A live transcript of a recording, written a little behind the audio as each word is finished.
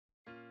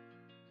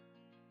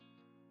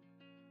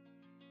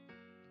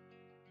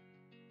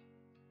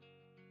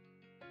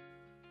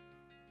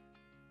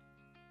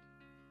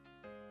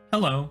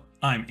Hello,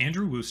 I'm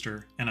Andrew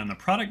Wooster, and I'm the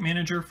Product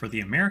Manager for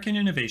the American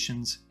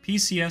Innovations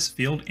PCS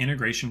Field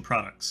Integration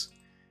Products.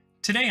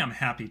 Today I'm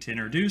happy to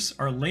introduce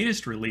our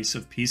latest release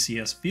of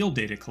PCS Field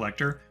Data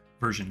Collector,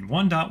 version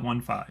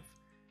 1.15.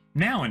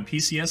 Now in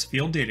PCS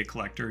Field Data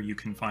Collector you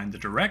can find the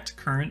Direct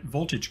Current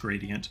Voltage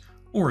Gradient,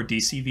 or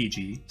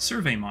DCVG,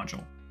 survey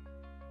module.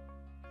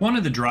 One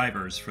of the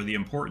drivers for the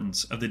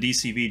importance of the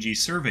DCVG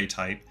survey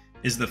type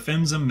is the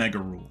PHMSA Mega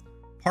Rule.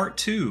 Part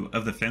 2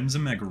 of the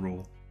PHMSA Mega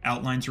Rule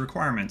outlines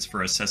requirements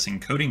for assessing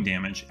coating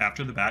damage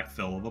after the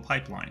backfill of a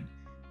pipeline,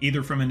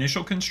 either from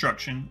initial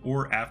construction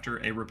or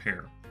after a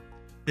repair.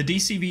 The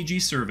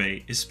DCVG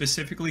survey is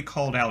specifically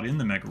called out in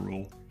the Mega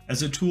Rule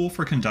as a tool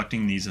for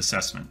conducting these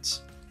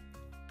assessments.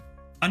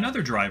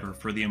 Another driver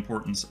for the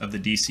importance of the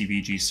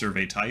DCVG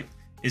survey type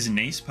is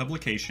NACE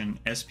publication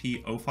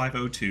SP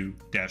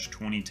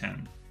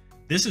 0502-2010.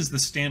 This is the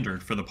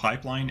standard for the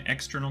Pipeline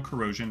External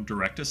Corrosion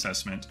Direct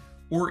Assessment,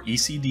 or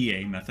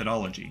ECDA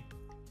methodology.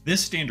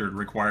 This standard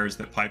requires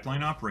that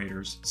pipeline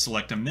operators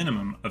select a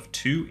minimum of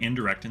 2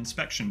 indirect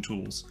inspection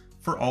tools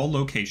for all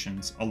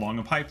locations along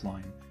a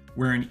pipeline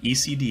where an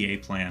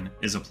ECDA plan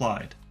is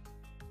applied.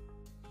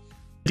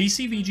 The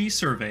DCVG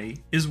survey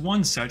is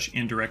one such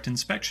indirect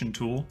inspection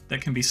tool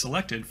that can be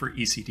selected for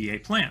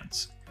ECDA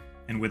plans,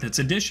 and with its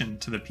addition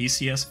to the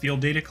PCS Field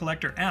Data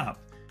Collector app,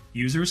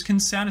 users can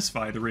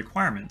satisfy the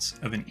requirements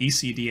of an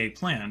ECDA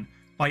plan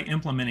by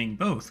implementing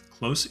both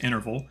close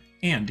interval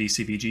and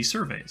DCVG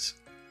surveys.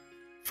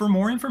 For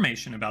more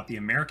information about the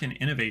American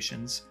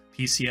Innovations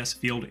PCS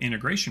Field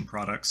Integration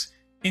products,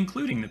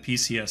 including the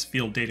PCS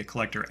Field Data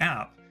Collector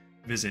app,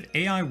 visit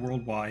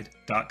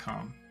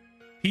aiworldwide.com.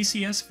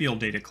 PCS Field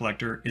Data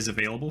Collector is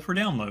available for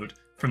download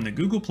from the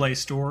Google Play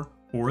Store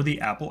or the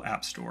Apple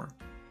App Store.